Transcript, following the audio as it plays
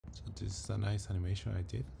So this is a nice animation I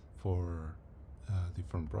did for a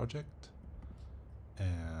different project,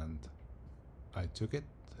 and I took it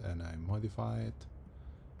and I modified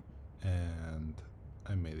it and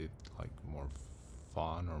I made it like more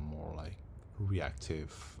fun or more like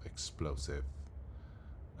reactive, explosive.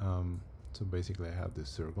 So basically I have this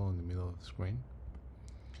circle in the middle of the screen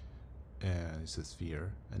and it's a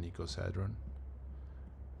sphere, an icosahedron,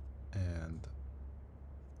 and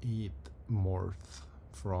it morphed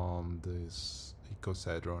from this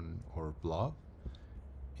icosahedron or blob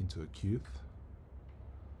into a cube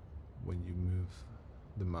when you move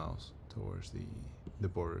the mouse towards the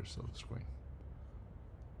borders of the screen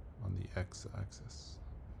on the x-axis.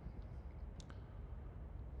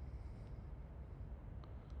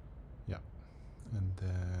 Yeah, and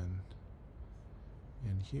then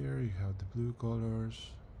in here you have the blue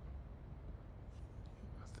colors.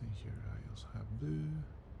 I think here I also have blue,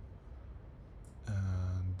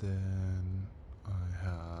 and then I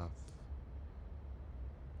have,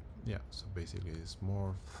 yeah, so basically it's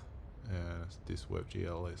morph, and this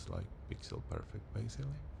Webgl is like pixel perfect basically.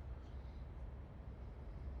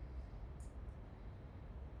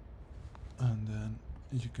 And then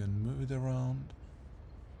you can move it around.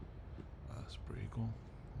 That's pretty cool.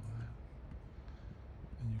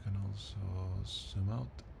 And you can also zoom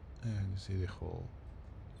out and you see the whole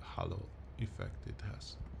halo effect it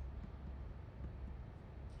has.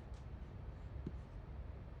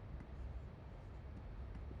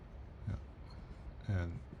 Yeah.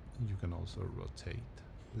 And you can also rotate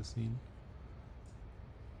the scene.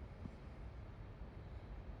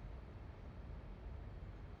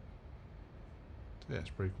 So yeah, it's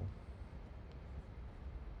pretty cool.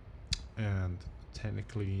 And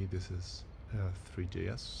technically this is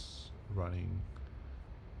Threejs running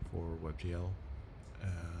for Webgl,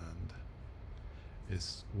 and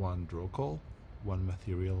it's one draw call, one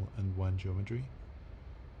material, and one geometry.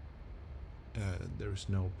 There is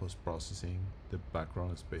no post-processing. The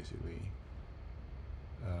background is basically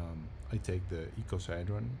I take the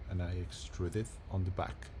icosahedron and I extrude it on the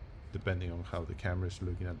back, depending on how the camera is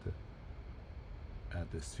looking at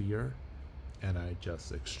the sphere, and I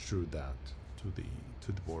just extrude that to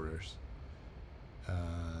the borders.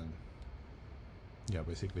 And yeah,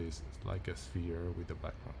 basically it's like a sphere with a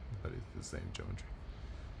background, but it's the same geometry.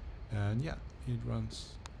 And yeah, it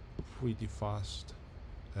runs pretty fast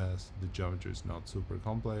as the geometry is not super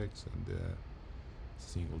complex and the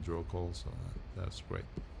single draw call, so that's great.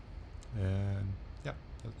 And yeah,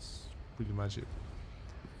 that's pretty much it.